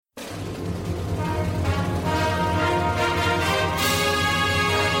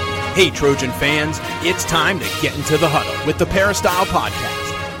Hey, Trojan fans, it's time to get into the huddle with the Peristyle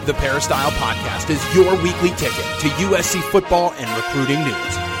Podcast. The Peristyle Podcast is your weekly ticket to USC football and recruiting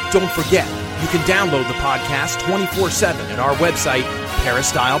news. Don't forget, you can download the podcast 24/7 at our website,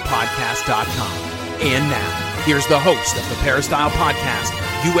 peristylepodcast.com. And now, here's the host of the Peristyle Podcast,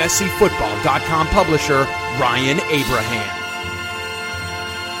 USCFootball.com publisher, Ryan Abraham.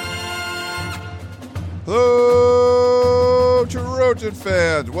 Hello, Trojan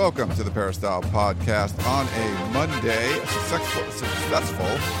fans. Welcome to the Peristyle Podcast on a Monday, a successful,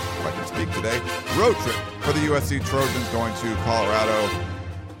 if I can speak today, road trip for the USC Trojans going to Colorado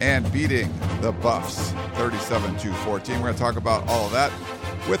and beating the Buffs 37-14. We're going to talk about all of that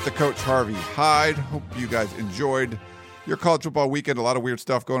with the coach, Harvey Hyde. Hope you guys enjoyed your college football weekend. A lot of weird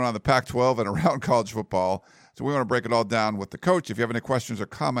stuff going on in the Pac-12 and around college football. So we want to break it all down with the coach. If you have any questions or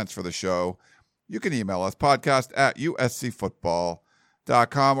comments for the show, you can email us,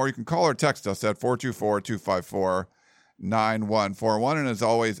 podcast@uscfootball.com, or you can call or text us at 424-254-9141. And as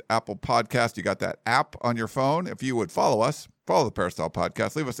always, Apple Podcast, you got that app on your phone. If you would follow us, follow the Peristyle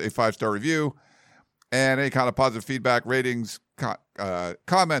Podcast, leave us a 5-star review, and any kind of positive feedback, ratings,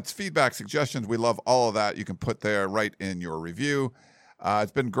 comments, feedback, suggestions. We love all of that. You can put there right in your review.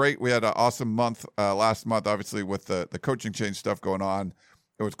 It's been great. We had an awesome month last month, obviously, with the coaching change stuff going on.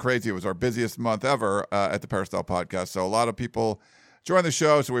 It was crazy. It was our busiest month ever at the Peristyle Podcast. So a lot of people joined the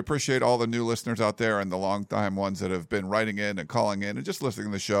show. So we appreciate all the new listeners out there and the longtime ones that have been writing in and calling in and just listening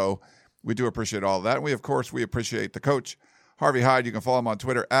to the show. We do appreciate all of that. And we appreciate the coach, Harvey Hyde. You can follow him on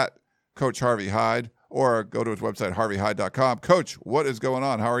Twitter at Coach Harvey Hyde, or go to his website, harveyhyde.com. Coach, what is going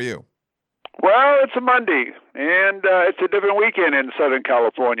on? How are you? Well, it's a Monday, and it's a different weekend in Southern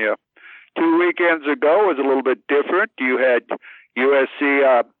California. 2 weekends ago was a little bit different. You had USC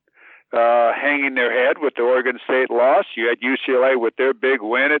hanging their head with the Oregon State loss. You had UCLA with their big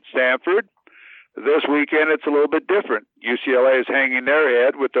win at Stanford. This weekend, it's a little bit different. UCLA is hanging their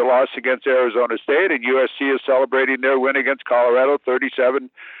head with their loss against Arizona State, and USC is celebrating their win against Colorado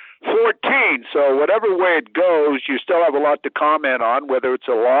 37-14. So whatever way it goes, you still have a lot to comment on, whether it's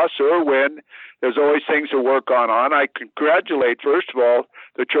a loss or a win. There's always things to work on. I congratulate, first of all,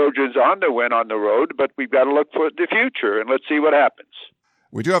 the Trojans on the win on the road, but we've got to look for the future, and let's see what happens.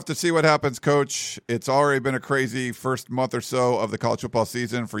 We do have to see what happens, Coach. It's already been a crazy first month or so of the college football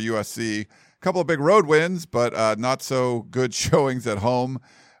season for USC. A couple of big road wins, but not so good showings at home.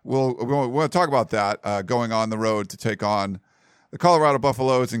 We'll want to talk about that, going on the road to take on the Colorado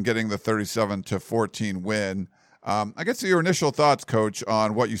Buffaloes and getting the 37-14 win. I guess your initial thoughts, Coach,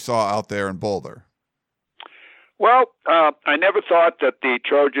 on what you saw out there in Boulder. Well, I never thought that the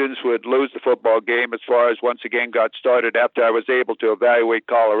Trojans would lose the football game as far as once the game got started after I was able to evaluate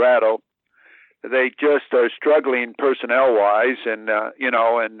Colorado. They just are struggling personnel-wise, and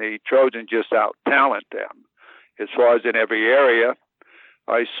the Trojans just out-talent them as far as in every area.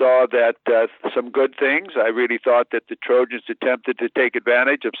 I saw that some good things. I really thought that the Trojans attempted to take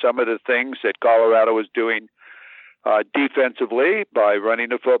advantage of some of the things that Colorado was doing defensively by running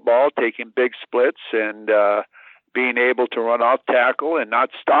the football, taking big splits, and being able to run off tackle and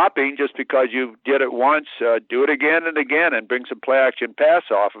not stopping just because you did it once. Do it again and again and bring some play-action pass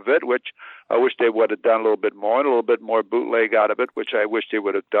off of it, which I wish they would have done a little bit more, and a little bit more bootleg out of it, which I wish they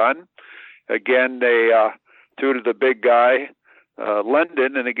would have done. Again, they threw to the big guy,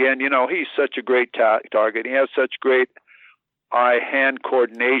 London, and again, he's such a great target. He has such great eye-hand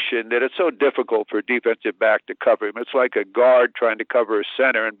coordination that it's so difficult for a defensive back to cover him. It's like a guard trying to cover a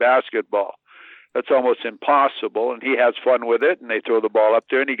center in basketball. That's almost impossible, and he has fun with it, and they throw the ball up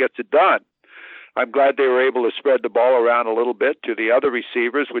there, and he gets it done. I'm glad they were able to spread the ball around a little bit to the other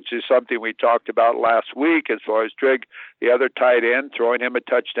receivers, which is something we talked about last week as far as Trigg, the other tight end, throwing him a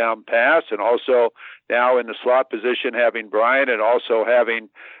touchdown pass, and also now in the slot position having Bryant and also having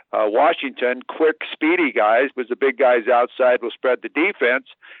Washington, quick, speedy guys, because the big guys outside will spread the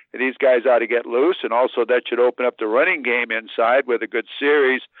defense, and these guys ought to get loose, and also that should open up the running game inside with a good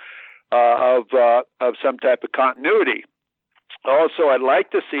series of some type of continuity. Also, I'd like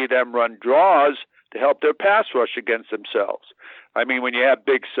to see them run draws to help their pass rush against themselves. I mean, when you have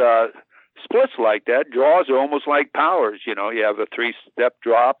big splits like that, draws are almost like powers. You have a 3-step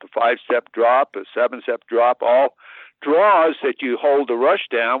drop, a 5-step drop, a 7-step drop, all draws that you hold the rush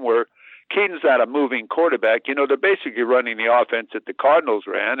down where Keaton's not a moving quarterback. They're basically running the offense that the Cardinals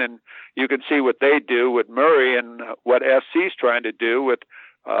ran, and you can see what they do with Murray and what SC's trying to do with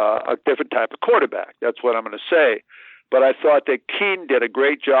a different type of quarterback. That's what I'm going to say. But I thought that Keene did a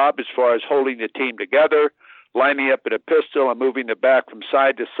great job as far as holding the team together, lining up in a pistol and moving the back from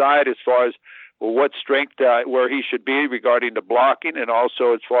side to side as far as what strength, where he should be regarding the blocking, and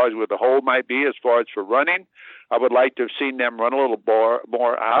also as far as where the hole might be as far as for running. I would like to have seen them run a little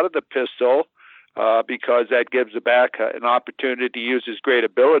more out of the pistol, because that gives the back an opportunity to use his great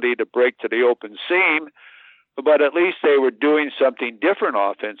ability to break to the open seam. But at least they were doing something different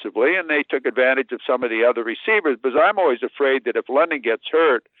offensively, and they took advantage of some of the other receivers. Because I'm always afraid that if London gets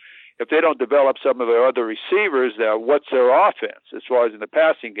hurt, if they don't develop some of their other receivers, what's their offense as far as in the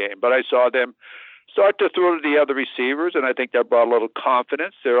passing game? But I saw them start to throw to the other receivers, and I think that brought a little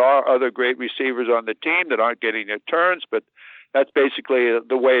confidence. There are other great receivers on the team that aren't getting their turns, but that's basically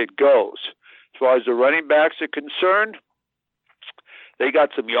the way it goes. As far as the running backs are concerned, they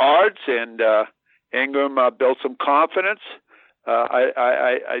got some yards, and Ingram built some confidence.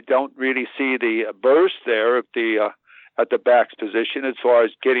 I don't really see the burst there at the back's position as far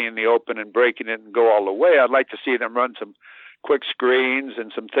as getting in the open and breaking it and go all the way. I'd like to see them run some quick screens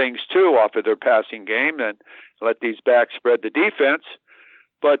and some things too off of their passing game and let these backs spread the defense.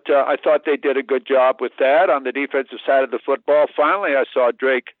 But I thought they did a good job with that. On the defensive side of the football, finally I saw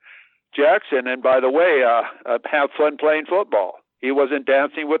Drake Jackson, and by the way, have fun playing football. He wasn't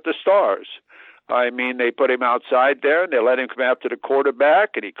dancing with the stars. I mean, they put him outside there, and they let him come after the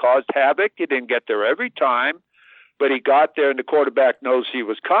quarterback, and he caused havoc. He didn't get there every time, but he got there, and the quarterback knows he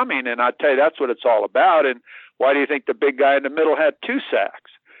was coming, and I'll tell you, that's what it's all about. And why do you think the big guy in the middle had 2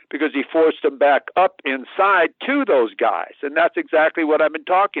 sacks? Because he forced them back up inside to those guys, and that's exactly what I've been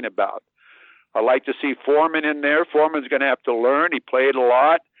talking about. I like to see Foreman in there. Foreman's going to have to learn. He played a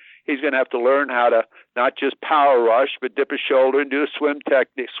lot. He's going to have to learn how to not just power rush, but dip his shoulder and do a swim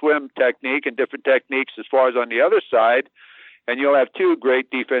technique and different techniques as far as on the other side. And you'll have 2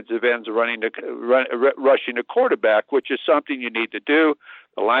 great defensive ends rushing the quarterback, which is something you need to do.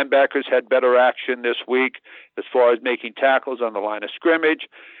 The linebackers had better action this week as far as making tackles on the line of scrimmage.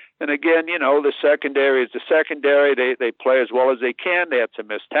 And again, the secondary is the secondary. They play as well as they can. They had some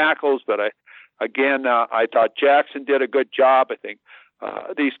missed tackles, but I thought Jackson did a good job. I think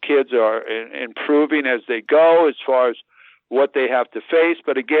these kids are improving as they go as far as what they have to face.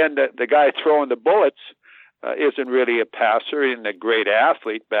 But again, the guy throwing the bullets isn't really a passer and a great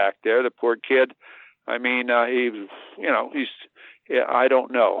athlete back there. The poor kid. I mean, I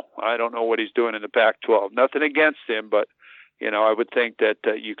don't know. I don't know what he's doing in the Pac-12. Nothing against him, but I would think that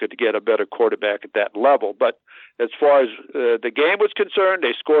you could get a better quarterback at that level. But as far as the game was concerned,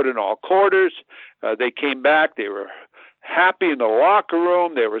 they scored in all quarters. They came back. They were happy in the locker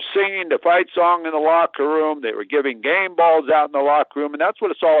room. They were singing the fight song in the locker room. They were giving game balls out in the locker room, and that's what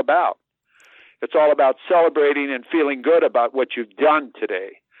it's all about. It's all about celebrating and feeling good about what you've done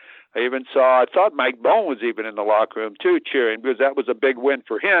today. I thought Mike Bohn was even in the locker room too, cheering, because that was a big win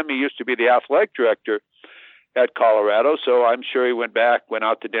for him. He used to be the athletic director at Colorado, so I'm sure he went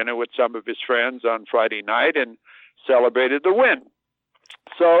out to dinner with some of his friends on Friday night and celebrated the win.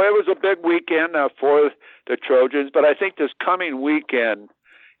 So it was a big weekend for the Trojans, but I think this coming weekend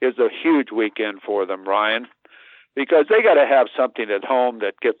is a huge weekend for them, Ryan, because they got to have something at home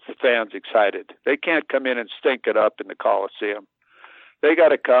that gets the fans excited. They can't come in and stink it up in the Coliseum. They got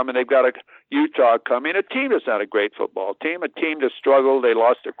to come, and they've got Utah coming. A team that's not a great football team, a team that struggled. They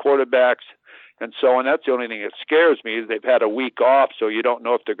lost their quarterbacks and so on. That's the only thing that scares me is they've had a week off, so you don't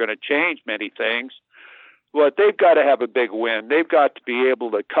know if they're going to change many things. But they've got to have a big win. They've got to be able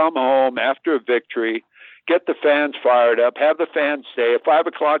to come home after a victory, get the fans fired up, have the fans stay, a 5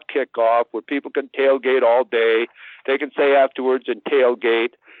 o'clock kickoff where people can tailgate all day. They can stay afterwards and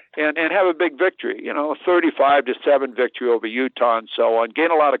tailgate and have a big victory, 35-7 victory over Utah and so on, gain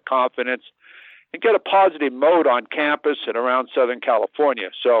a lot of confidence and get a positive mode on campus and around Southern California.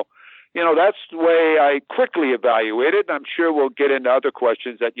 So, that's the way I quickly evaluate it. I'm sure we'll get into other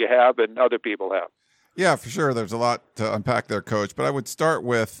questions that you have and other people have. Yeah, for sure. There's a lot to unpack there, Coach. But I would start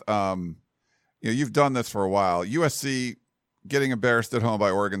with, you've done this for a while. USC getting embarrassed at home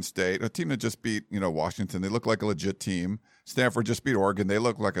by Oregon State, a team that just beat, Washington. They look like a legit team. Stanford just beat Oregon. They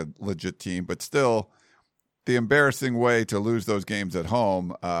look like a legit team. But still, the embarrassing way to lose those games at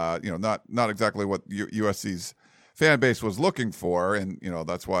home, not exactly what USC's fan base was looking for. And,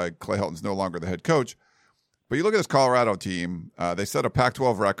 that's why Clay Helton's no longer the head coach. But you look at this Colorado team. They set a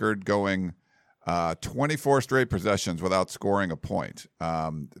Pac-12 record going 24 straight possessions without scoring a point.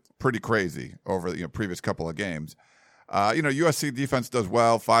 Pretty crazy over the previous couple of games. USC defense does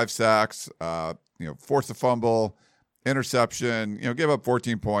well, 5 sacks, forced a fumble, interception, gave up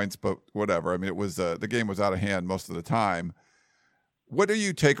 14 points, but whatever. I mean, it was the game was out of hand most of the time. What do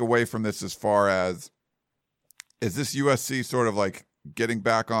you take away from this as far as, is this USC sort of like getting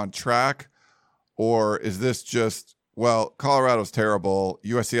back on track, or is this just well, Colorado's terrible.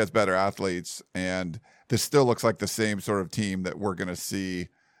 USC has better athletes, and this still looks like the same sort of team that we're going to see,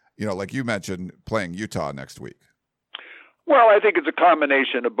 like you mentioned, playing Utah next week. Well, I think it's a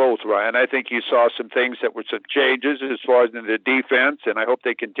combination of both, Ryan. I think you saw some things that were some changes as far as in the defense, and I hope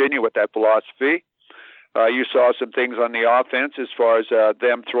they continue with that philosophy. You saw some things on the offense as far as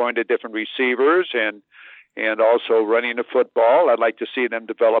them throwing to different receivers and also running the football. I'd like to see them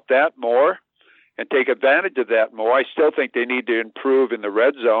develop that more and take advantage of that more. I still think they need to improve in the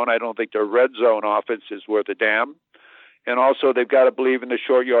red zone. I don't think their red zone offense is worth a damn. And also they've got to believe in the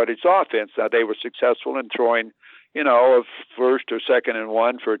short yardage offense. Now, they were successful in throwing, a first or second and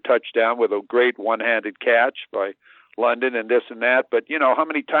one for a touchdown with a great one-handed catch by London and this and that. But, how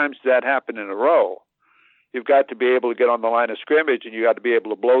many times did that happen in a row? You've got to be able to get on the line of scrimmage, and you got to be able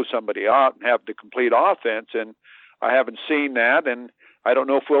to blow somebody out and have the complete offense. And I haven't seen that, and I don't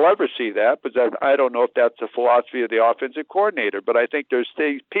know if we'll ever see that, but I don't know if that's the philosophy of the offensive coordinator. But I think there's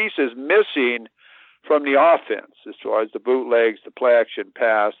pieces missing from the offense as far as the bootlegs, the play action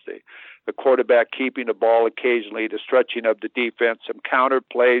pass, the quarterback keeping the ball occasionally, the stretching of the defense, some counter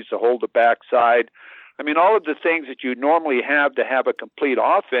plays to hold the backside. I mean, all of the things that you normally have to have a complete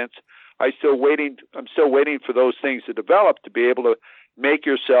offense. I'm still waiting for those things to develop to be able to make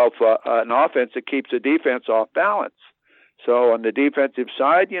yourself an offense that keeps the defense off balance. So on the defensive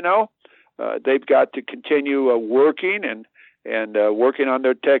side, they've got to continue working and working on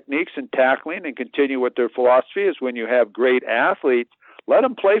their techniques and tackling and continue what their philosophy is. When you have great athletes, let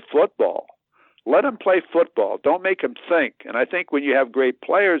them play football. Let them play football. Don't make them think. And I think when you have great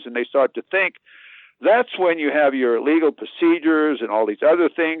players and they start to think, that's when you have your legal procedures and all these other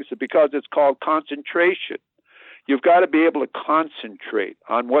things, because it's called concentration. You've got to be able to concentrate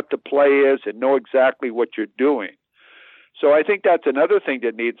on what the play is and know exactly what you're doing. So I think that's another thing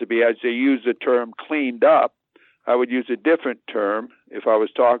that needs to be, as they use the term cleaned up, I would use a different term if I was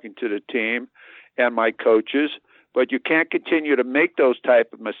talking to the team and my coaches. But you can't continue to make those type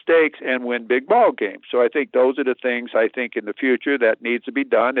of mistakes and win big ball games. So I think those are the things I think in the future that needs to be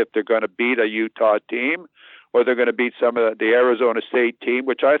done if they're going to beat a Utah team or they're going to beat some of the Arizona State team,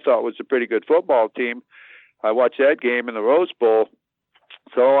 which I thought was a pretty good football team. I watched that game in the Rose Bowl.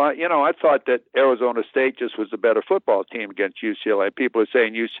 So, I thought that Arizona State just was a better football team against UCLA. People are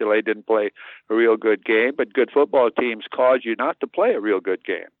saying UCLA didn't play a real good game, but good football teams cause you not to play a real good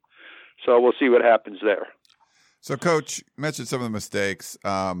game. So we'll see what happens there. So, Coach, you mentioned some of the mistakes.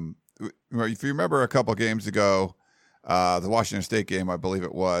 If you remember a couple games ago, the Washington State game, I believe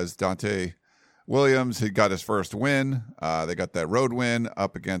it was, Dante Williams, he got his first win. They got that road win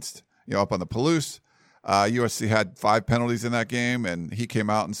up against, up on the Palouse. USC had 5 penalties in that game, and he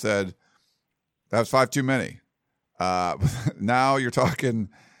came out and said, that was 5 too many. Now you're talking,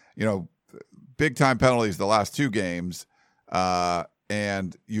 big-time penalties the last 2 games,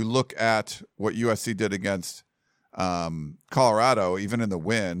 and you look at what USC did against Colorado, even in the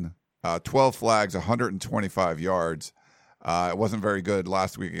win, 12 flags, 125 yards. It wasn't very good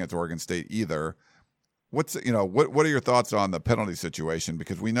last week against Oregon State either. What are your thoughts on the penalty situation?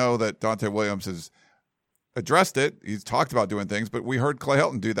 Because we know that Dante Williams has addressed it. He's talked about doing things, but we heard Clay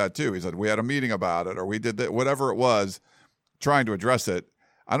Helton do that too. He said, we had a meeting about it, or we did that, whatever it was, trying to address it.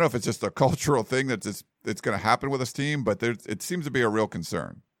 I don't know if it's just a cultural thing it's going to happen with this team, but it seems to be a real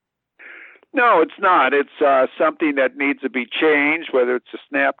concern. No, it's not. It's something that needs to be changed, whether it's a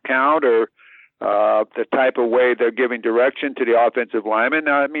snap count or the type of way they're giving direction to the offensive linemen.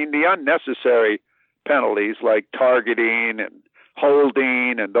 I mean, the unnecessary penalties like targeting and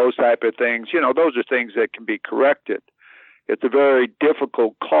holding and those type of things, those are things that can be corrected. It's a very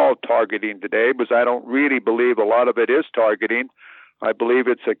difficult call, targeting today, because I don't really believe a lot of it is targeting. I believe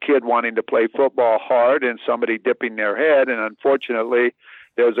it's a kid wanting to play football hard and somebody dipping their head, and unfortunately,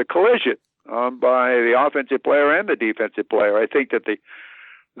 there's a collision by the offensive player and the defensive player. I think that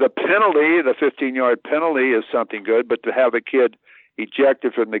the penalty, the 15-yard penalty, is something good, but to have a kid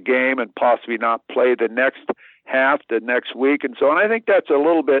ejected from the game and possibly not play the next half, the next week, and so on, I think that's a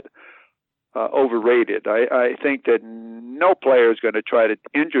little bit overrated. I think that no player is going to try to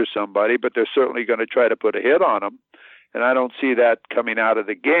injure somebody, but they're certainly going to try to put a hit on them, and I don't see that coming out of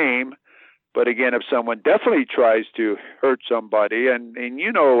the game. But again, if someone definitely tries to hurt somebody, and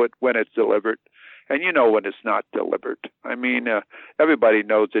you know it when it's delivered, and you know when it's not delivered. I mean, everybody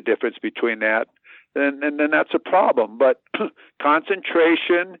knows the difference between that, and then that's a problem. But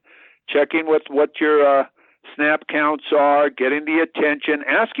concentration, checking with what your snap counts are, getting the attention,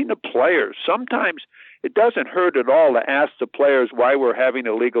 asking the players. Sometimes it doesn't hurt at all to ask the players why we're having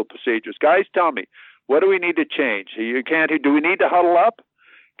illegal procedures. Guys, tell me, what do we need to change? Do we need to huddle up?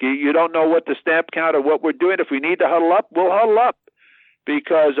 You don't know what the snap count or what we're doing. If we need to huddle up, we'll huddle up,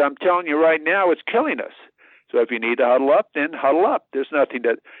 because I'm telling you right now, it's killing us. So if you need to huddle up, then huddle up. There's nothing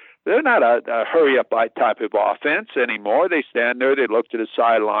that they're not a hurry up type of offense anymore. They stand there, they look to the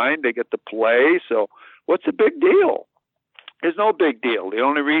sideline, they get the play. So what's the big deal? There's no big deal. The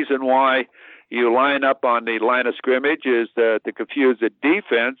only reason why you line up on the line of scrimmage is to confuse the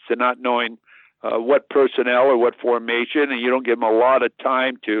defense and not knowing what personnel or what formation, and you don't give them a lot of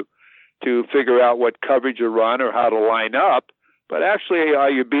time to figure out what coverage to run or how to line up. But actually, are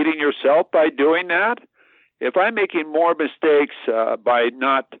you beating yourself by doing that? If I'm making more mistakes by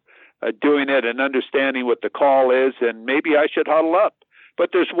not doing it and understanding what the call is, then maybe I should huddle up. But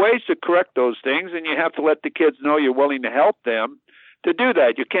there's ways to correct those things, and you have to let the kids know you're willing to help them to do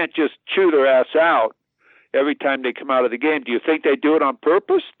that. You can't just chew their ass out every time they come out of the game. Do you think they do it on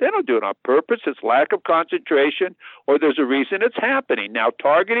purpose? They don't do it on purpose. It's lack of concentration, or there's a reason it's happening. Now,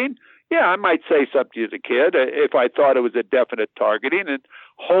 targeting, yeah, I might say something to the kid if I thought it was a definite targeting. And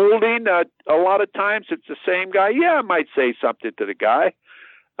holding, a lot of times it's the same guy. Yeah, I might say something to the guy.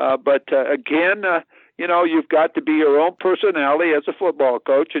 But again, you've got to be your own personality as a football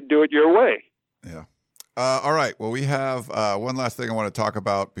coach and do it your way. Yeah. All right. Well, we have one last thing I want to talk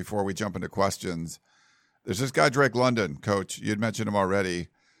about before we jump into questions. There's this guy, Drake London, Coach. You had mentioned him already.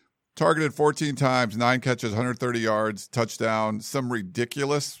 Targeted 14 times, 9 catches, 130 yards, touchdown. Some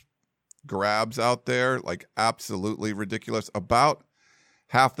ridiculous grabs out there, like absolutely ridiculous. About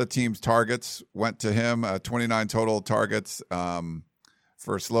half the team's targets went to him, 29 total targets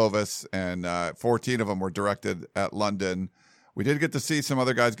for Slovis, and 14 of them were directed at London. We did get to see some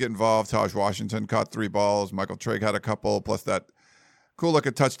other guys get involved. Taj Washington caught 3 balls. Michael Trigg had a couple, plus that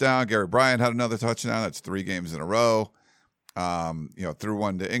cool-looking touchdown. Gary Bryant had another touchdown. That's 3 games in a row. Threw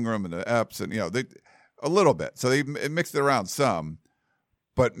one to Ingram and to Epps, and they a little bit. So they mixed it around some.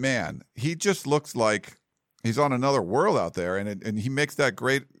 But man, he just looks like he's on another world out there, and he makes that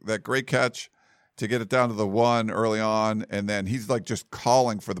great catch to get it down to the 1 early on, and then he's like just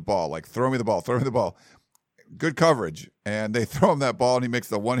calling for the ball, like throw me the ball. Good coverage, and they throw him that ball, and he makes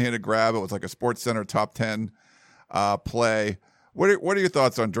the one-handed grab. It was like a Sports Center top 10 play. What are your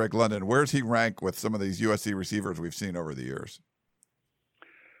thoughts on Drake London? Where's he rank with some of these USC receivers we've seen over the years?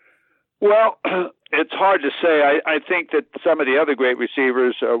 Well, it's hard to say. I think that some of the other great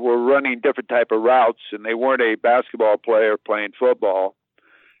receivers were running different type of routes, and they weren't a basketball player playing football,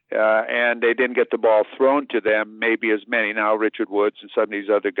 and they didn't get the ball thrown to them maybe as many. Now Richard Woods and some of these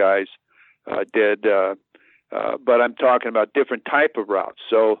other guys did, but I'm talking about different type of routes.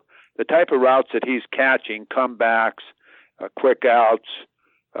 So the type of routes that he's catching, comebacks, quick outs,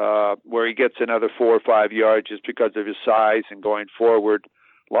 where he gets another 4 or 5 yards just because of his size and going forward.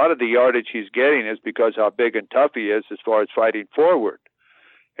 A lot of the yardage he's getting is because how big and tough he is as far as fighting forward.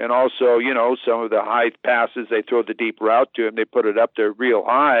 And also, some of the high passes, they throw the deep route to him. They put it up there real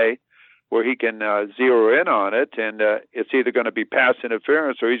high where he can zero in on it, and it's either going to be pass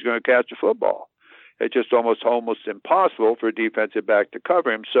interference or he's going to catch a football. It's just almost impossible for a defensive back to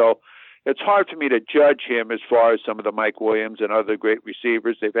cover him. So it's hard for me to judge him as far as some of the Mike Williams and other great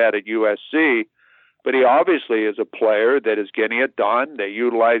receivers they've had at USC. But he obviously is a player that is getting it done. They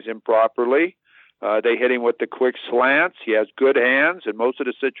utilize him properly. They hit him with the quick slants. He has good hands. In most of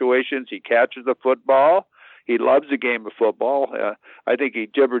the situations, he catches the football. He loves the game of football. I think he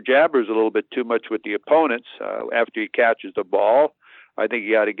jibber-jabbers a little bit too much with the opponents after he catches the ball. I think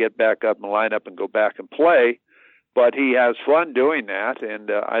he got to get back up and line up and go back and play. But he has fun doing that,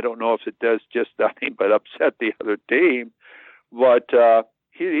 and I don't know if it does just nothing but upset the other team. But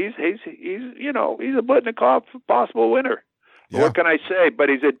he's a Blitnikoff possible winner. Yeah. What can I say? But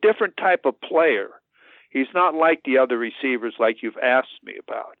he's a different type of player. He's not like the other receivers like you've asked me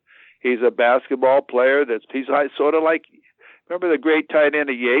about. He's a basketball player he's sort of like, remember the great tight end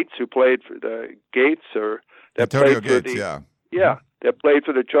of Yates who played for the Gates or that Antonio played for Gates, the yeah, that played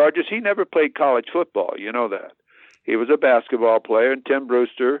for the Chargers. He never played college football. You know that. He was a basketball player, and Tim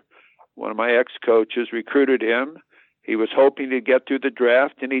Brewster, one of my ex-coaches, recruited him. He was hoping to get through the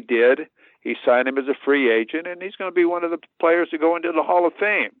draft, and he did. He signed him as a free agent, and he's going to be one of the players to go into the Hall of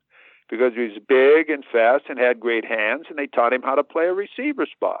Fame because he's big and fast and had great hands, and they taught him how to play a receiver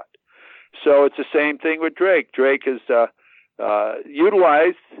spot. So it's the same thing with Drake. Drake has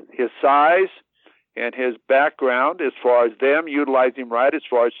utilized his size and his background as far as them utilizing him right as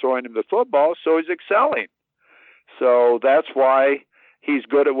far as throwing him the football, so he's excelling. So that's why he's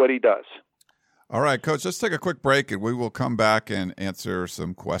good at what he does. All right, Coach, let's take a quick break, and we will come back and answer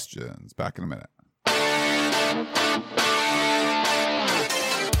some questions. Back in a minute.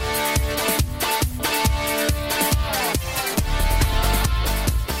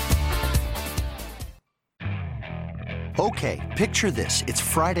 Okay, picture this. It's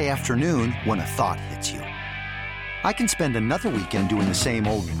Friday afternoon when a thought hits you. I can spend another weekend doing the same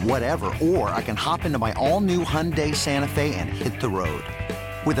old whatever, or I can hop into my all-new Hyundai Santa Fe and hit the road.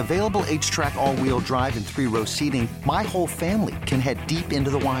 With available H-Track all-wheel drive and 3-row seating, my whole family can head deep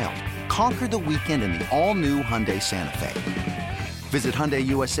into the wild. Conquer the weekend in the all-new Hyundai Santa Fe. Visit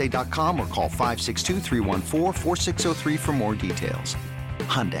HyundaiUSA.com or call 562-314-4603 for more details.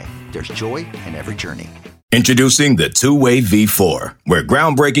 Hyundai, there's joy in every journey. Introducing the two-way V4, where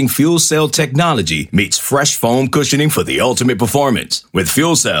groundbreaking fuel cell technology meets fresh foam cushioning for the ultimate performance. With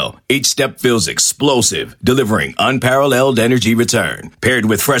fuel cell, each step feels explosive, delivering unparalleled energy return. Paired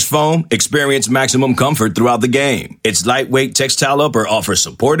with fresh foam, experience maximum comfort throughout the game. Its lightweight textile upper offers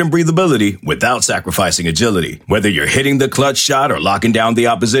support and breathability without sacrificing agility. Whether you're hitting the clutch shot or locking down the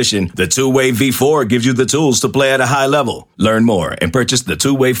opposition, the two-way V4 gives you the tools to play at a high level. Learn more and purchase the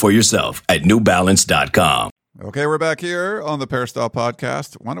two-way for yourself at newbalance.com. Okay, we're back here on the Peristyle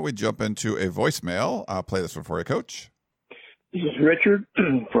Podcast. Why don't we jump into a voicemail? I'll play this one for you, Coach. This is Richard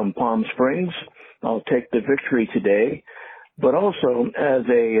from Palm Springs. I'll take the victory today. But also, as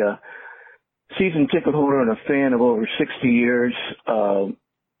a season ticket holder and a fan of over 60 years,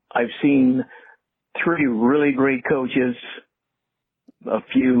 I've seen 3 really great coaches, a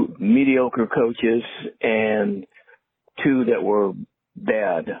few mediocre coaches, and 2 that were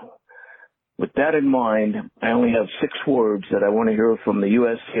bad. With that in mind, I only have 6 words that I want to hear from the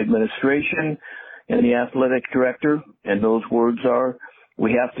USC administration and the athletic director, and those words are,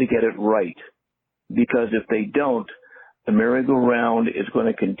 we have to get it right. Because if they don't, the merry-go-round is going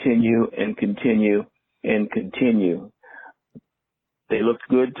to continue and continue and continue. They looked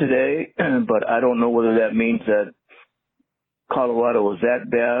good today, but I don't know whether that means that Colorado was that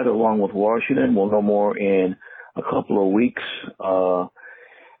bad along with Washington. We'll know more in a couple of weeks.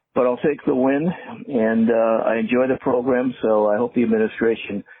 But I'll take the win, and I enjoy the program, so I hope the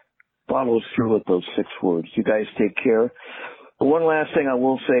administration follows through with those 6 words. You guys take care. But one last thing I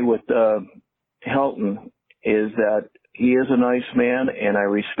will say with Helton is that he is a nice man, and I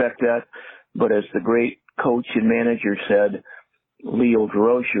respect that. But as the great coach and manager said, Leo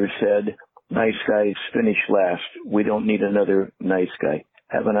Durocher said, nice guys finish last. We don't need another nice guy.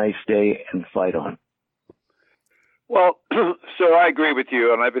 Have a nice day and fight on. Well, so I agree with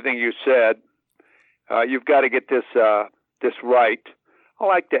you on everything you said. You've got to get this right. I'd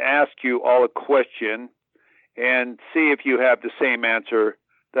like to ask you all a question and see if you have the same answer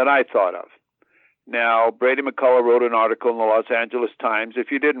that I thought of. Now, Brady McCullough wrote an article in the Los Angeles Times.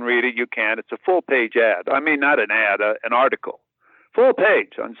 If you didn't read it, you can. It's a full-page ad. I mean, not an ad, an article. Full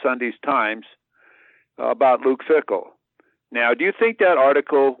page on Sunday's Times about Luke Fickell. Now, do you think that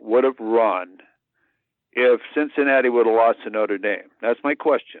article would have run if Cincinnati would have lost to Notre Dame? That's my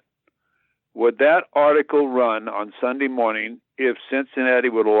question. Would that article run on Sunday morning if Cincinnati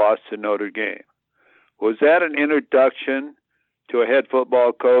would have lost to Notre Dame? Was that an introduction to a head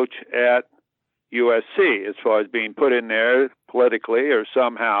football coach at USC as far as being put in there politically or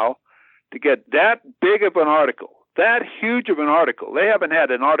somehow to get that big of an article, that huge of an article? They haven't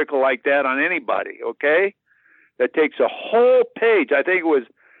had an article like that on anybody, okay? That takes a whole page. I think it was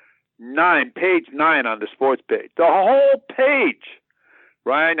page 9 on the sports page. The whole page.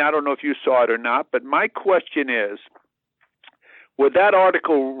 Ryan, I don't know if you saw it or not, but my question is, would that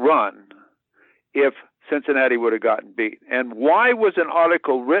article run if Cincinnati would have gotten beat? And why was an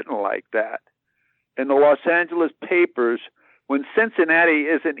article written like that in the Los Angeles papers when Cincinnati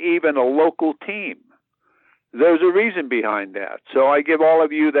isn't even a local team? There's a reason behind that. So I give all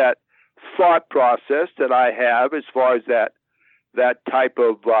of you that thought process that I have as far as that type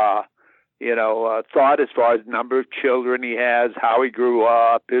of thought as far as number of children he has, how he grew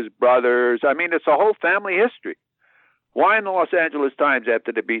up, his brothers. I mean, it's a whole family history. Why in the Los Angeles Times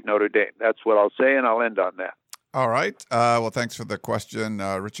after they beat Notre Dame? That's what I'll say, and I'll end on that. All right. Well, thanks for the question,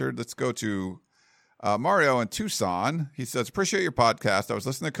 Richard. Let's go to Mario in Tucson. He says, appreciate your podcast. I was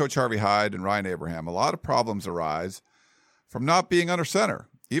listening to Coach Harvey Hyde and Ryan Abraham. A lot of problems arise from not being under center.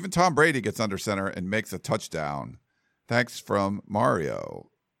 Even Tom Brady gets under center and makes a touchdown. Thanks from Mario.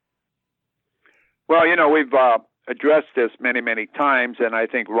 Well, we've addressed this many, many times, and I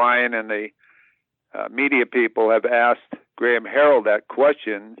think Ryan and the media people have asked Graham Harrell that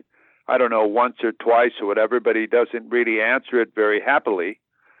question, I don't know, once or twice or whatever, but he doesn't really answer it very happily.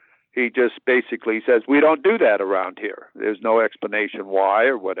 He just basically says, we don't do that around here. There's no explanation why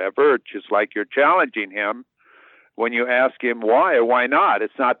or whatever. It's just like you're challenging him when you ask him why or why not.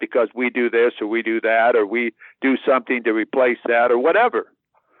 It's not because we do this or we do that or we do something to replace that or whatever.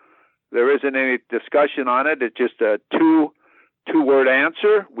 There isn't any discussion on it. It's just 2 2-word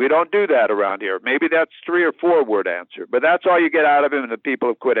answer. We don't do that around here. Maybe that's 3 or 4-word answer, but that's all you get out of him, and the people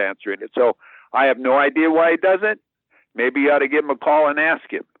have quit answering it. So I have no idea why he doesn't. Maybe you ought to give him a call and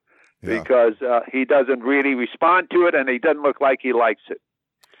ask him, because he doesn't really respond to it, and he doesn't look like he likes it.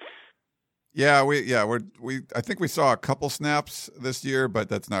 Yeah, I think we saw a couple snaps this year, but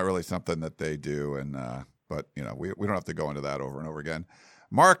that's not really something that they do. And but we don't have to go into that over and over again.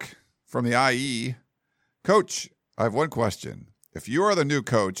 Mark from the IE, Coach, I have one question. If you are the new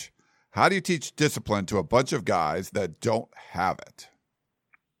coach, how do you teach discipline to a bunch of guys that don't have it?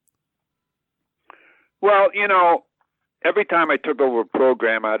 Well, every time I took over a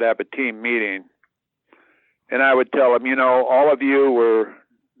program, I'd have a team meeting, and I would tell them, all of you were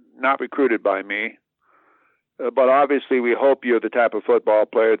not recruited by me, but obviously we hope you're the type of football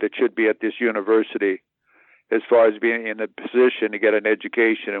player that should be at this university as far as being in a position to get an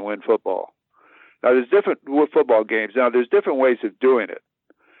education and win football. Now, there's different football games. Now, there's different ways of doing it.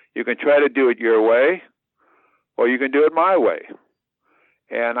 You can try to do it your way, or you can do it my way.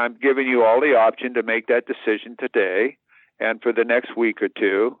 And I'm giving you all the option to make that decision today and for the next week or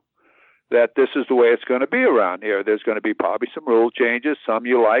two, that this is the way it's going to be around here. There's going to be probably some rule changes, some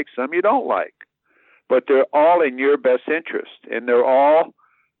you like, some you don't like. But they're all in your best interest, and they're all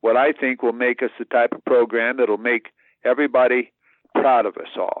what I think will make us the type of program that will make everybody proud of us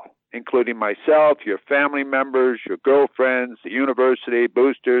all, including myself, your family members, your girlfriends, the university,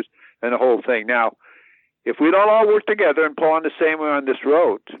 boosters, and the whole thing. Now, if we don't all work together and pull on the same way on this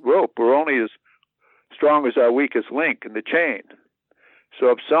rope, we're only as strong as our weakest link in the chain. So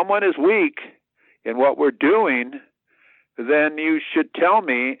if someone is weak in what we're doing, then you should tell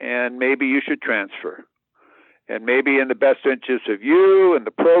me, and maybe you should transfer. And maybe in the best interest of you and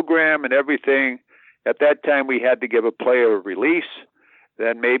the program and everything, at that time we had to give a player a release,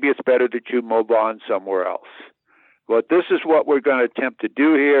 then maybe it's better that you move on somewhere else. But this is what we're going to attempt to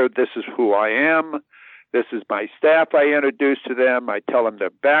do here. This is who I am. This is my staff I introduce to them. I tell them their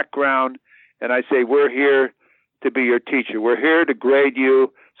background, and I say, we're here to be your teacher. We're here to grade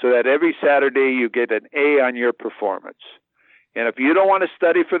you so that every Saturday you get an A on your performance. And if you don't want to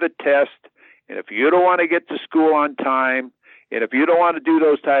study for the test, and if you don't want to get to school on time, and if you don't want to do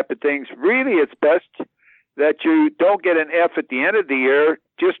those type of things, really it's best that you don't get an F at the end of the year.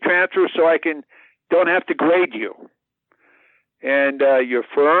 Just transfer so I don't have to grade you. And you're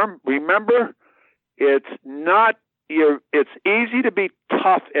firm. Remember, it's easy to be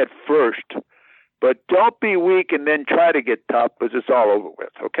tough at first, but don't be weak and then try to get tough because it's all over with,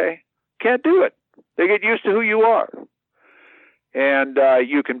 okay? Can't do it. They get used to who you are. And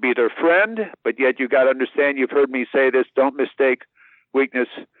you can be their friend, but yet you got to understand, you've heard me say this, don't mistake weakness,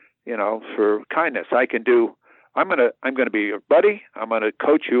 for kindness. I'm going to be your buddy. I'm going to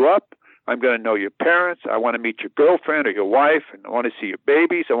coach you up. I'm going to know your parents. I want to meet your girlfriend or your wife, and I want to see your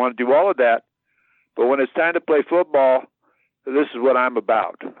babies. I want to do all of that. But when it's time to play football, this is what I'm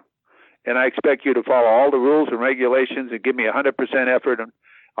about. And I expect you to follow all the rules and regulations and give me 100% effort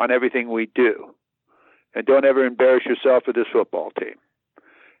on everything we do. And don't ever embarrass yourself with this football team.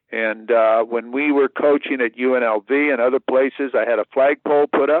 And when we were coaching at UNLV and other places, I had a flagpole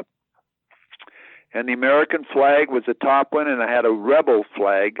put up. And the American flag was the top one, and I had a rebel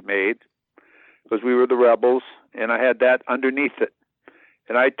flag made because we were the rebels, and I had that underneath it.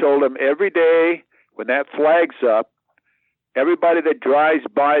 And I told them every day when that flag's up, everybody that drives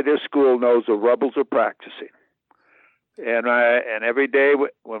by this school knows the rebels are practicing. And every day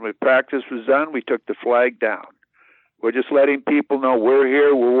when the practice was done, we took the flag down. We're just letting people know we're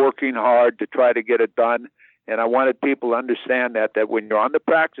here, we're working hard to try to get it done. And I wanted people to understand that when you're on the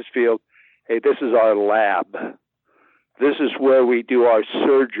practice field, hey, this is our lab. This is where we do our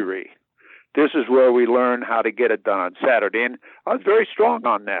surgery. This is where we learn how to get it done on Saturday. And I was very strong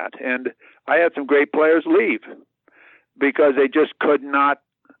on that. And I had some great players leave because they just could not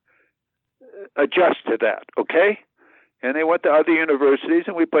adjust to that, okay? And they went to other universities,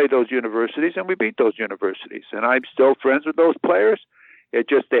 and we played those universities, and we beat those universities. And I'm still friends with those players. It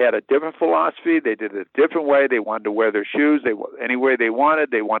just they had a different philosophy. They did it a different way. They wanted to wear their shoes any way they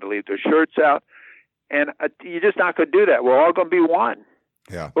wanted. They wanted to leave their shirts out. And you're just not going to do that. We're all going to be one.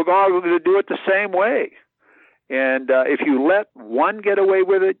 Yeah. We're going to do it the same way. And if you let one get away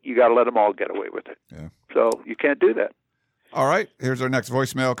with it, you got to let them all get away with it. Yeah. So you can't do that. All right. Here's our next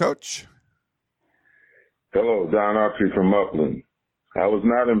voicemail, Coach. Hello, Don Autry from Upland. I was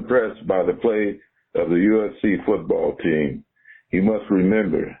not impressed by the play of the USC football team. You must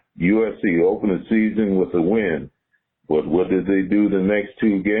remember, USC opened the season with a win. But what did they do the next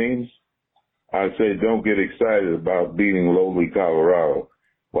 2 games? I say don't get excited about beating lowly Colorado.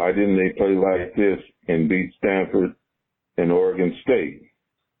 Why didn't they play like this and beat Stanford and Oregon State.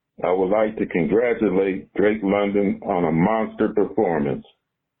 I would like to congratulate Drake London on a monster performance.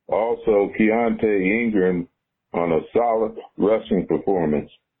 Also, Keontae Ingram on a solid rushing performance.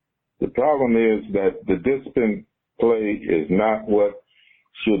 The problem is that the discipline play is not what it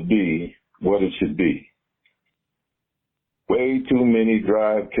should be. Way too many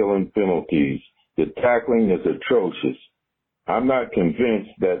drive-killing penalties. The tackling is atrocious. I'm not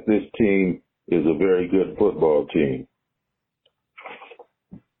convinced that this team is a very good football team.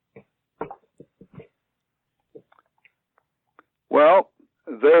 Well,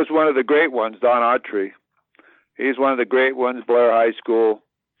 there's one of the great ones, Don Autry. He's one of the great ones, Blair High School,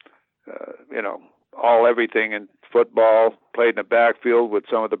 all everything in football, played in the backfield with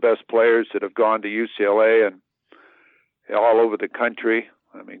some of the best players that have gone to UCLA and all over the country.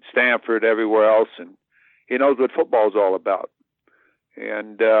 I mean, Stanford, everywhere else, and he knows what football's all about.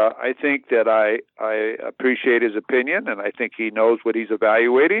 And I think that I appreciate his opinion, and I think he knows what he's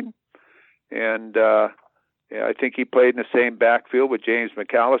evaluating. And I think he played in the same backfield with James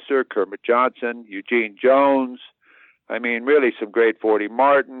McAllister, Kermit Johnson, Eugene Jones. I mean, really some great 40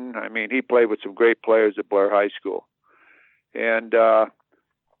 Martin. I mean, he played with some great players at Blair High School. And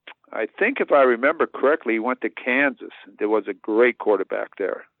I think if I remember correctly, he went to Kansas. There was a great quarterback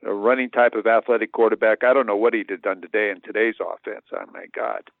there, a running type of athletic quarterback. I don't know what he'd have done today in today's offense. Oh, my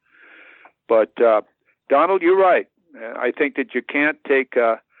God. But, Donald, you're right. I think that you can't take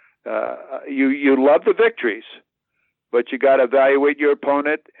you love the victories, but you got to evaluate your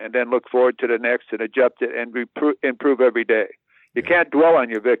opponent and then look forward to the next and adjust it and improve every day. You can't dwell on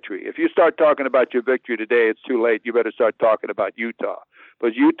your victory. If you start talking about your victory today, it's too late. You better start talking about Utah,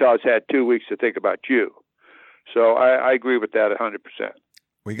 because Utah's had 2 weeks to think about you. So I agree with that 100%.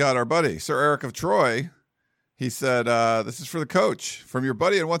 We got our buddy, Sir Eric of Troy. He said, this is for the coach, from your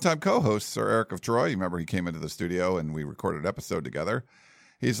buddy and one-time co-host, Sir Eric of Troy. You remember he came into the studio and we recorded an episode together.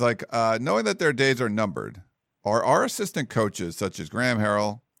 He's like, knowing that their days are numbered, are our assistant coaches, such as Graham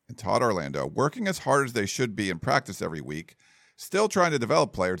Harrell and Todd Orlando, working as hard as they should be in practice every week, still trying to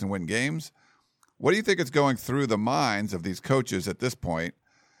develop players and win games? What do you think is going through the minds of these coaches at this point,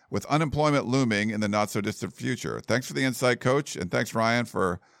 with unemployment looming in the not-so-distant future? Thanks for the insight, Coach, and thanks, Ryan,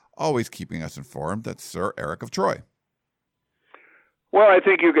 for always keeping us informed. That's Sir Eric of Troy. Well, I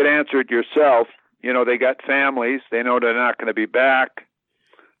think you could answer it yourself. You know, they got families. They know they're not going to be back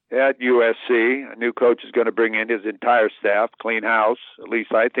at USC. A new coach is going to bring in his entire staff, clean house. At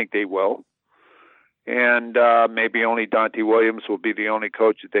least I think they will. And maybe only Dante Williams will be the only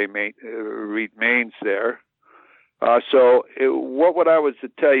coach that they remains there. What I was to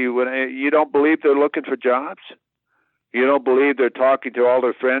tell you, when you don't believe they're looking for jobs? You don't believe they're talking to all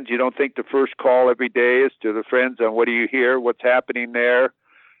their friends? You don't think the first call every day is to the friends on what do you hear, what's happening there,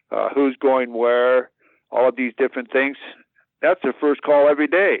 who's going where, all of these different things? That's their first call every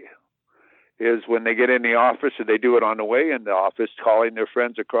day, is when they get in the office, or they do it on the way in the office, calling their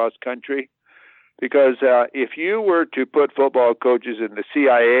friends across country. Because if you were to put football coaches in the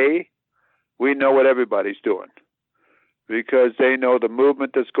CIA, we know what everybody's doing. Because they know the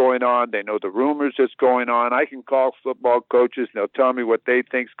movement that's going on. They know the rumors that's going on. I can call football coaches, and they'll tell me what they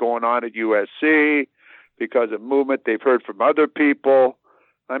think's going on at USC because of movement they've heard from other people.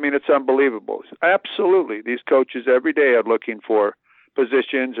 I mean, it's unbelievable. Absolutely. These coaches every day are looking for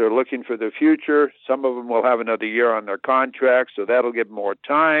positions or looking for their future. Some of them will have another year on their contract, so that'll give more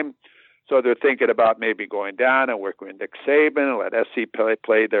time. So they're thinking about maybe going down and work with Nick Saban and let SC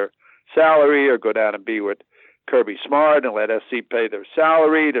play their salary, or go down and be with Kirby Smart and let SC pay their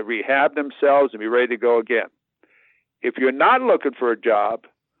salary to rehab themselves and be ready to go again. If you're not looking for a job,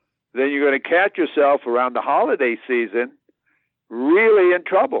 then you're going to catch yourself around the holiday season really in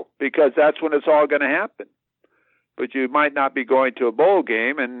trouble, because that's when it's all going to happen. But you might not be going to a bowl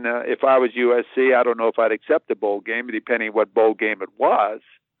game, and if I was USC, I don't know if I'd accept a bowl game, depending what bowl game it was,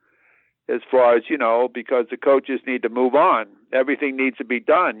 as far as, because the coaches need to move on. Everything needs to be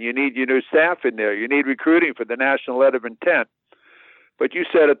done. You need your new staff in there. You need recruiting for the national letter of intent. But you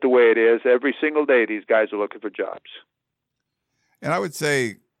said it the way it is. Every single day, these guys are looking for jobs. And I would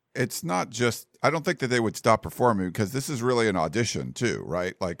say it's not just, I don't think that they would stop performing, because this is really an audition too,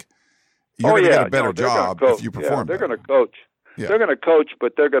 right? Like, you're going to get a better job if you perform. They're going to coach. Yeah. They're going to coach,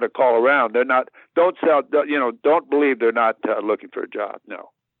 but they're going to call around. They're not, don't believe they're not looking for a job.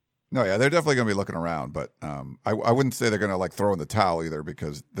 No, yeah, they're definitely going to be looking around, but I wouldn't say they're going to throw in the towel either,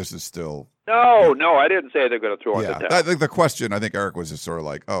 because this is still. No, I didn't say they're going to throw in the towel. I think the question, I think Eric was just sort of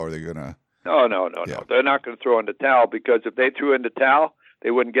like, oh, are they going to? No. They're not going to throw in the towel, because if they threw in the towel,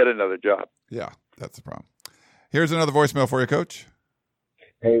 they wouldn't get another job. Yeah, that's the problem. Here's another voicemail for you, Coach.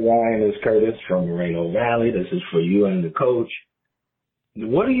 Hey, Ryan, it's Curtis from Moreno Valley. This is for you and the coach.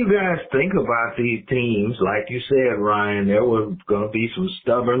 What do you guys think about these teams? Like you said, Ryan, there were going to be some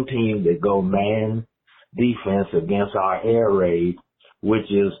stubborn teams that go man defense against our air raid,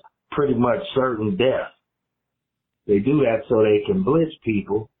 which is pretty much certain death. They do that so they can blitz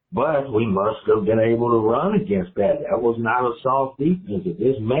people, but we must have been able to run against that. That was not a soft defense. If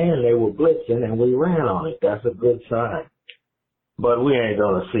this man, they were blitzing and we ran on it. That's a good sign. But we ain't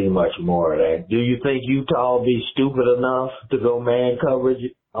going to see much more of that. Do you think Utah will be stupid enough to go man coverage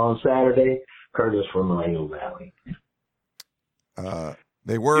on Saturday? Curtis from Moreno Valley.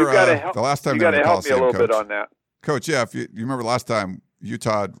 They were the last time you they were in the help me a Coliseum, little Coach. bit on that. Coach, yeah, if you remember last time,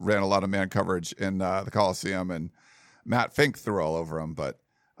 Utah ran a lot of man coverage in the Coliseum, and Matt Fink threw all over him. But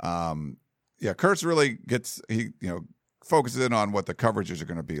yeah, Kurtz really focuses in on what the coverages are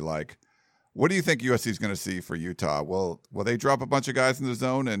going to be like. What do you think USC is going to see for Utah? Will they drop a bunch of guys in the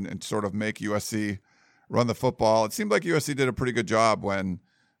zone and sort of make USC run the football? It seemed like USC did a pretty good job when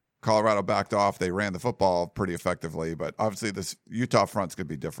Colorado backed off. They ran the football pretty effectively, but obviously this Utah front's going to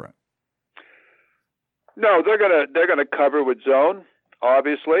be different. No, they're gonna cover with zone,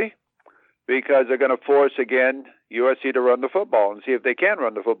 obviously, because they're going to force again USC to run the football and see if they can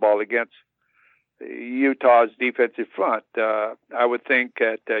run the football against Utah's defensive front. I would think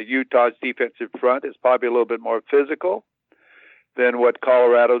that Utah's defensive front is probably a little bit more physical than what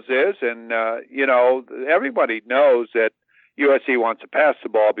Colorado's is. And, everybody knows that USC wants to pass the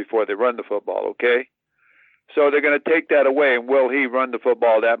ball before they run the football, okay? So they're going to take that away, and will he run the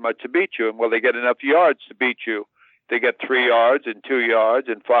football that much to beat you? And will they get enough yards to beat you? They get 3 yards and 2 yards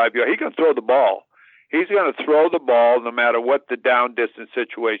and 5 yards. He can throw the ball. He's going to throw the ball no matter what the down distance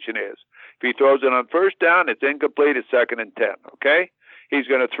situation is. If he throws it on first down, it's incomplete. It's 2nd and 10, okay? He's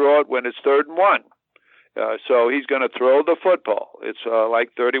going to throw it when it's 3rd and 1. So he's going to throw the football. It's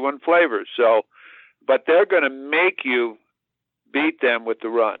like 31 flavors. So, but they're going to make you beat them with the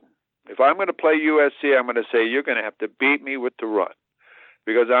run. If I'm going to play USC, I'm going to say you're going to have to beat me with the run,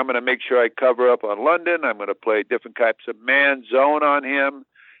 because I'm going to make sure I cover up on London. I'm going to play different types of man zone on him.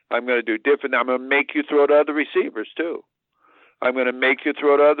 I'm going to do different. I'm going to make you throw to other receivers too. I'm going to make you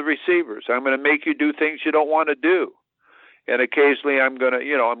throw to other receivers. I'm going to make you do things you don't want to do. And occasionally I'm going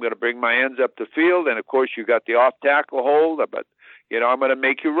to bring my ends up the field. And of course you got the off tackle hold, but I'm going to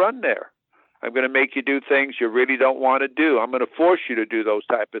make you run there. I'm going to make you do things you really don't want to do. I'm going to force you to do those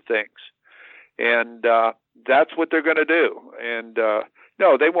type of things. And that's what they're going to do. And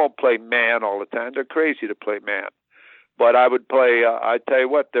no, they won't play man all the time. They're crazy to play man. But I would play, I tell you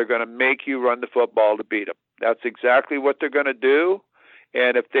what, they're going to make you run the football to beat them. That's exactly what they're going to do.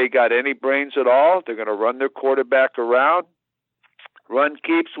 And if they got any brains at all, they're going to run their quarterback around, run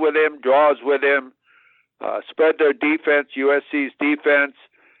keeps with him, draws with him, spread their defense, USC's defense,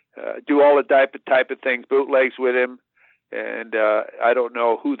 do all the type of things, bootlegs with him. And I don't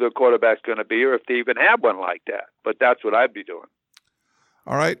know who the quarterback's going to be or if they even have one like that. But that's what I'd be doing.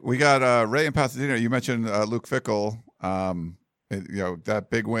 All right. We got Ray in Pasadena. You mentioned Luke Fickell. That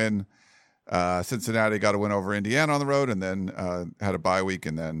big win. Cincinnati got a win over Indiana on the road and then had a bye week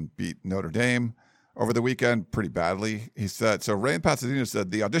and then beat Notre Dame over the weekend pretty badly. He said, so Ray in Pasadena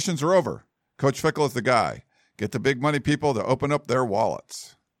said, the auditions are over. Coach Fickell is the guy. Get the big money people to open up their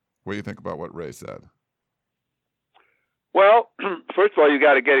wallets. What do you think about what Ray said? Well, first of all, you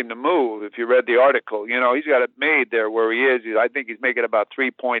got to get him to move. If you read the article, he's got it made there where he is. I think he's making about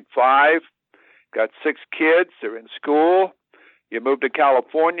 3.5. Got 6 kids. They're in school. You move to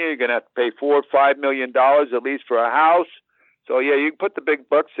California, you're going to have to pay $4 or $5 million at least for a house. So, yeah, you can put the big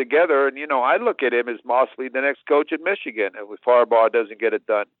bucks together. And, I look at him as possibly the next coach at Michigan if Harbaugh doesn't get it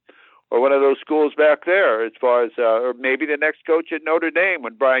done. Or one of those schools back there as far as, or maybe the next coach at Notre Dame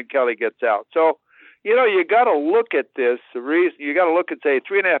when Brian Kelly gets out. So, you got to look at this. The reason you got to look and say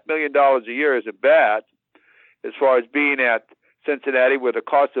 $3.5 million a year isn't bad as far as being at Cincinnati where the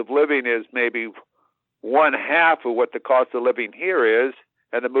cost of living is maybe 1/2 of what the cost of living here is,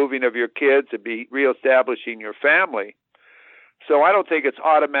 and the moving of your kids and be reestablishing your family. So I don't think it's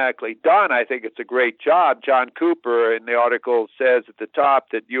automatically done. I think it's a great job. John Cooper in the article says at the top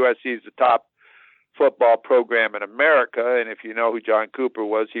that USC is the top football program in America. And if you know who John Cooper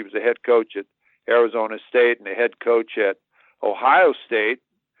was, he was the head coach at Arizona State and the head coach at Ohio State.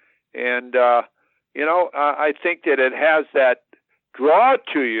 And, I think that it has that draw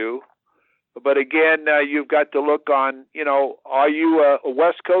to you. But again, you've got to look on, are you a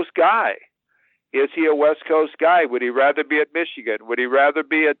West Coast guy? Is he a West Coast guy? Would he rather be at Michigan? Would he rather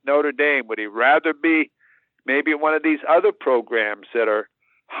be at Notre Dame? Would he rather be maybe one of these other programs that are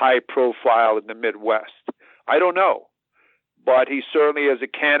high profile in the Midwest? I don't know. but he certainly is a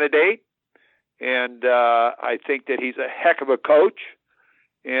candidate, and I think that he's a heck of a coach,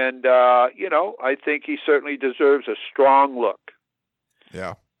 and, I think he certainly deserves a strong look.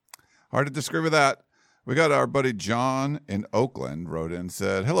 Yeah. Hard to disagree with that. We got our buddy John in Oakland wrote in and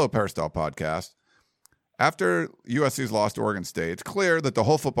said, "Hello, Peristyle Podcast. After USC's lost to Oregon State, it's clear that the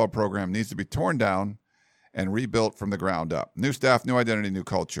whole football program needs to be torn down and rebuilt from the ground up. New staff, new identity, new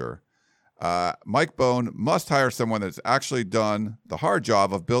culture. Mike Bohn must hire someone that's actually done the hard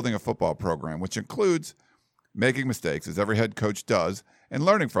job of building a football program, which includes making mistakes, as every head coach does, and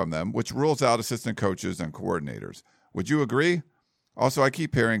learning from them, which rules out assistant coaches and coordinators. Would you agree? Also, I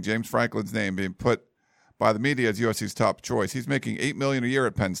keep hearing James Franklin's name being put by the media as USC's top choice. He's making $8 million a year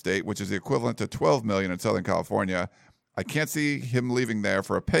at Penn State, which is the equivalent to $12 million in Southern California. I can't see him leaving there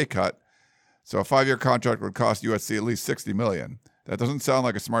for a pay cut, so a 5-year contract would cost USC at least $60 million. That doesn't sound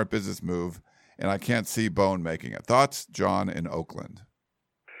like a smart business move, and I can't see Bohn making it." Thoughts, John in Oakland?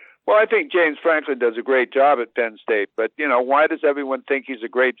 Well, I think James Franklin does a great job at Penn State, but, why does everyone think he's a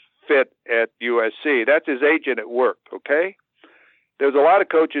great fit at USC? That's his agent at work, okay? There's a lot of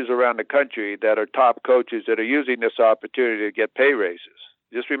coaches around the country that are top coaches that are using this opportunity to get pay raises.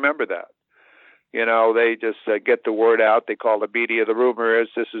 Just remember that. They just get the word out. They call the media. The rumor is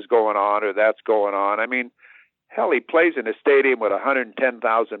this is going on or that's going on. I mean, hell, he plays in a stadium with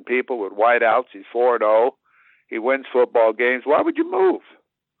 110,000 people with whiteouts. He's 4-0. He wins football games. Why would you move?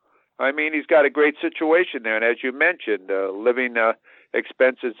 I mean, he's got a great situation there. And as you mentioned, living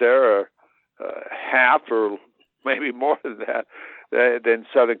expenses there are half or maybe more than that than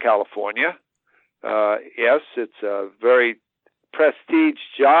Southern California. Yes, it's a very prestige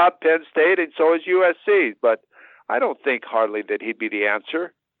job, Penn State, and so is USC. But I don't think hardly that he'd be the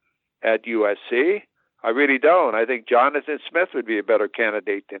answer at USC. I really don't. I think Jonathan Smith would be a better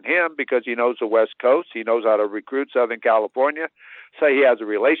candidate than him because he knows the West Coast. He knows how to recruit Southern California. So he has a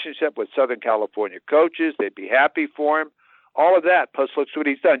relationship with Southern California coaches. They'd be happy for him. All of that, plus look what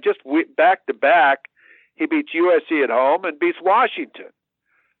he's done. Just back to back, he beats USC at home and beats Washington.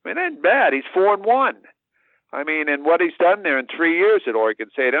 I mean, that ain't bad. He's 4-1. I mean, and what he's done there in 3 years at Oregon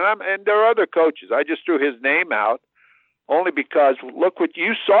State. And there are other coaches. I just threw his name out only because look what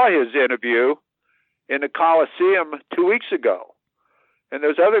you saw his interview in the Coliseum 2 weeks ago. And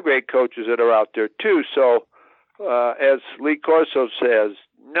there's other great coaches that are out there too. So, as Lee Corso says,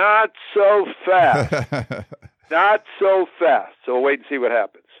 not so fast. Not so fast. So we'll wait and see what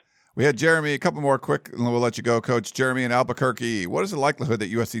happens. We had Jeremy, a couple more quick, and we'll let you go, Coach. Jeremy in Albuquerque. What is the likelihood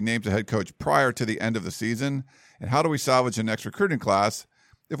that USC names a head coach prior to the end of the season? And how do we salvage the next recruiting class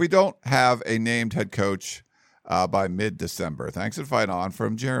if we don't have a named head coach by mid-December? Thanks and fight on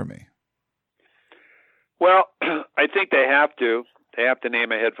from Jeremy. Well, I think they have to. They have to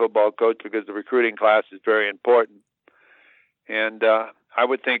name a head football coach because the recruiting class is very important. And I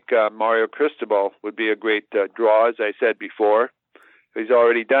would think Mario Cristobal would be a great draw, as I said before. He's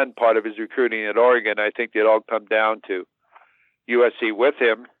already done part of his recruiting at Oregon. I think they'd all come down to USC with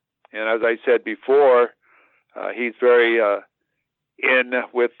him. And as I said before, he's very in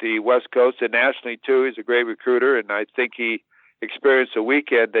with the West Coast and nationally, too. He's a great recruiter, and I think he experienced a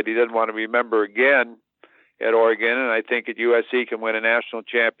weekend that he doesn't want to remember again at Oregon. And I think at USC can win a national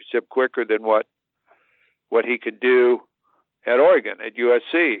championship quicker than what he could do at Oregon, at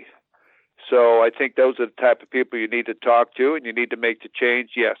USC. So I think those are the type of people you need to talk to, and you need to make the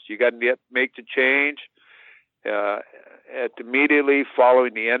change. Yes, you got to make the change immediately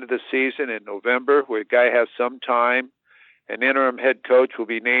following the end of the season in November, where the guy has some time. An interim head coach will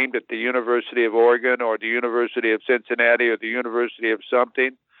be named at the University of Oregon or the University of Cincinnati or the University of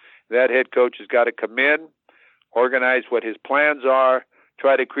something. That head coach has got to come in, organize what his plans are,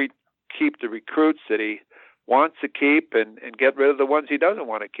 try to keep the recruits that he wants to keep and get rid of the ones he doesn't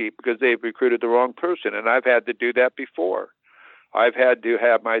want to keep because they've recruited the wrong person. And I've had to do that before. I've had to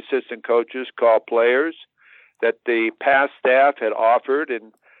have my assistant coaches call players that the past staff had offered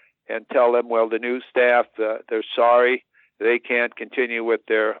and tell them, well, the new staff, they're sorry. They can't continue with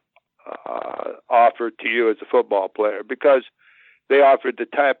their offer to you as a football player because they offered the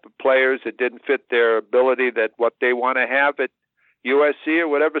type of players that didn't fit their ability, that what they want to have at USC or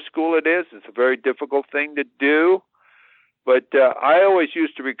whatever school it is. It's a very difficult thing to do. But I always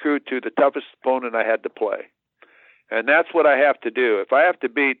used to recruit to the toughest opponent I had to play. And that's what I have to do. If I have to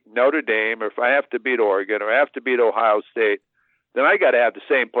beat Notre Dame or if I have to beat Oregon or I have to beat Ohio State, then I got to have the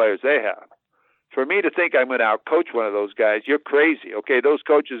same players they have. For me to think I'm going to outcoach one of those guys, you're crazy. Okay, those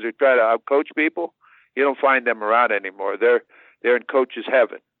coaches who try to outcoach people, you don't find them around anymore. They're in coach's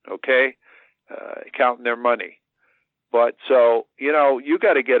heaven, okay, counting their money. But so, you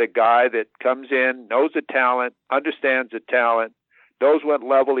got to get a guy that comes in, knows the talent, understands the talent, knows what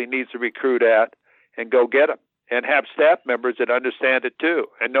level he needs to recruit at, and go get him. And have staff members that understand it too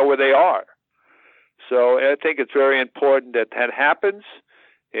and know where they are. So I think it's very important that happens,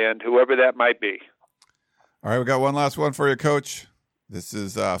 and whoever that might be. All right, we got one last one for you, Coach. This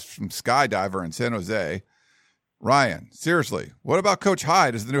is from Skydiver in San Jose. Ryan, seriously, what about Coach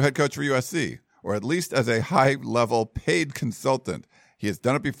Hyde as the new head coach for USC, or at least as a high-level paid consultant? He has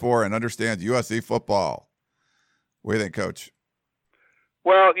done it before and understands USC football. What do you think, Coach?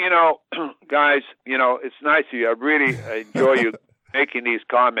 Well, guys, it's nice of you. I really enjoy you making these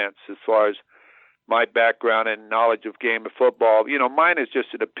comments as far as my background and knowledge of game of football. Mine is just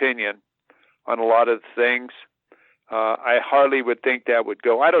an opinion on a lot of things. I hardly would think that would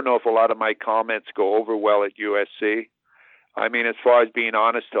go. I don't know if a lot of my comments go over well at USC. I mean, as far as being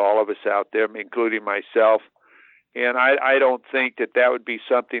honest to all of us out there, including myself. And I don't think that would be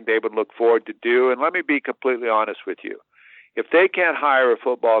something they would look forward to do. And let me be completely honest with you. If they can't hire a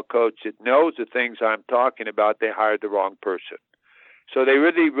football coach that knows the things I'm talking about, they hired the wrong person. So they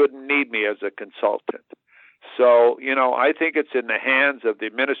really wouldn't need me as a consultant. So, I think it's in the hands of the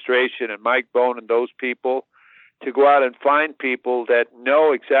administration and Mike Bone and those people to go out and find people that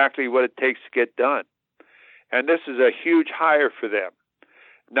know exactly what it takes to get done. And this is a huge hire for them.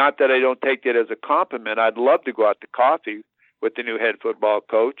 Not that I don't take it as a compliment. I'd love to go out to coffee with the new head football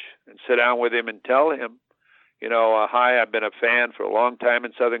coach and sit down with him and tell him, hi, I've been a fan for a long time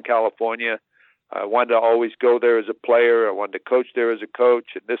in Southern California. I wanted to always go there as a player. I wanted to coach there as a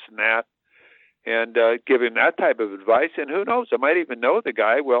coach and this and that. And give him that type of advice. And who knows, I might even know the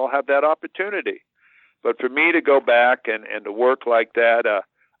guy. Well, I'll have that opportunity. But for me to go back and to work like that,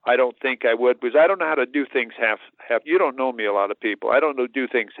 I don't think I would, because I don't know how to do things half. You don't know me, a lot of people. I don't do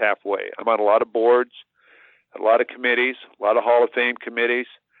things halfway. I'm on a lot of boards, a lot of committees, a lot of Hall of Fame committees.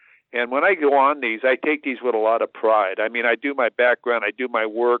 And when I go on these, I take these with a lot of pride. I mean, I do my background, I do my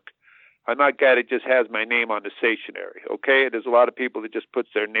work. I'm not a guy that just has my name on the stationery, okay? There's a lot of people that just puts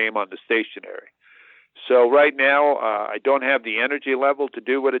their name on the stationery. So right now, I don't have the energy level to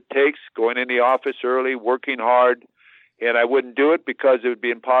do what it takes, going in the office early, working hard, and I wouldn't do it because it would be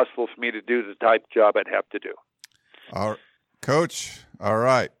impossible for me to do the type of job I'd have to do. Coach, all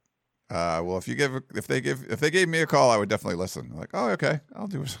right. Well, if they gave me a call, I would definitely listen. Like, oh, okay, I'll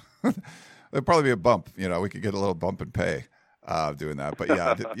do it. There'd probably be a bump. We could get a little bump in pay doing that. But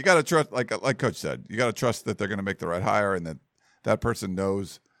yeah, you got to trust, like Coach said, you got to trust that they're going to make the right hire and that person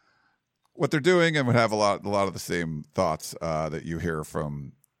knows what they're doing and would have a lot of the same thoughts that you hear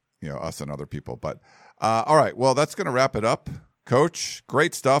from us and other people. But all right, well, that's going to wrap it up. Coach,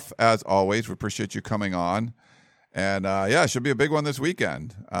 great stuff as always. We appreciate you coming on. And it should be a big one this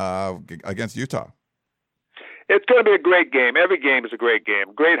weekend against Utah. It's going to be a great game. Every game is a great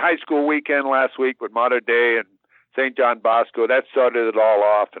game. Great high school weekend last week with Mater Dei and St. John Bosco. That started it all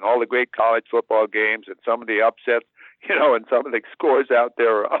off, and all the great college football games and some of the upsets, and some of the scores out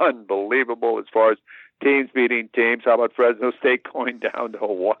there are unbelievable as far as teams beating teams. How about Fresno State going down to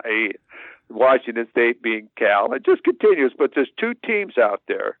Hawaii, Washington State beating Cal? It just continues, but there's two teams out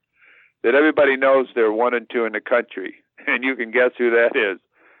there that everybody knows they're 1 and 2 in the country, and you can guess who that is.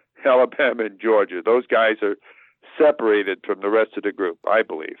 Alabama and Georgia. Those guys are separated from the rest of the group, I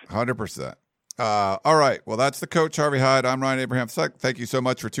believe. 100%. All right. Well, that's the coach, Harvey Hyde. I'm Ryan Abraham. Thank you so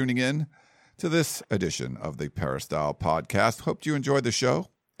much for tuning in to this edition of the Peristyle Podcast. Hope you enjoyed the show,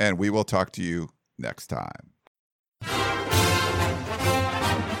 and we will talk to you next time.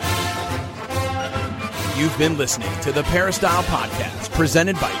 You've been listening to the Peristyle Podcast,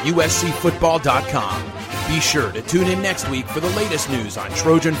 presented by USCFootball.com. Be sure to tune in next week for the latest news on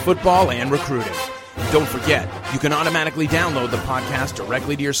Trojan football and recruiting. Don't forget, you can automatically download the podcast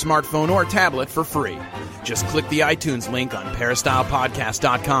directly to your smartphone or tablet for free. Just click the iTunes link on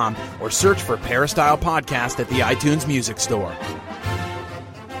peristylepodcast.com or search for Peristyle Podcast at the iTunes Music Store.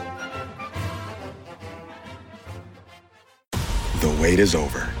 The wait is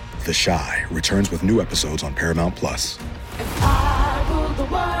over. The Chi returns with new episodes on Paramount+.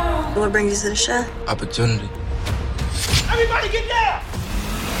 What brings you to the Chi? Opportunity. Everybody get down!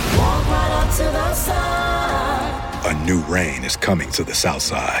 Walk right up to the side. A new reign is coming to the South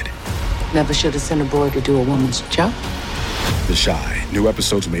Side. Never should have sent a boy to do a woman's job. The Chi. New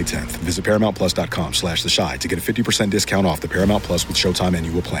episodes May 10th. Visit ParamountPlus.com/The Chi to get a 50% discount off the Paramount Plus with Showtime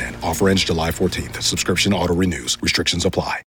annual plan. Offer ends July 14th. Subscription auto renews. Restrictions apply.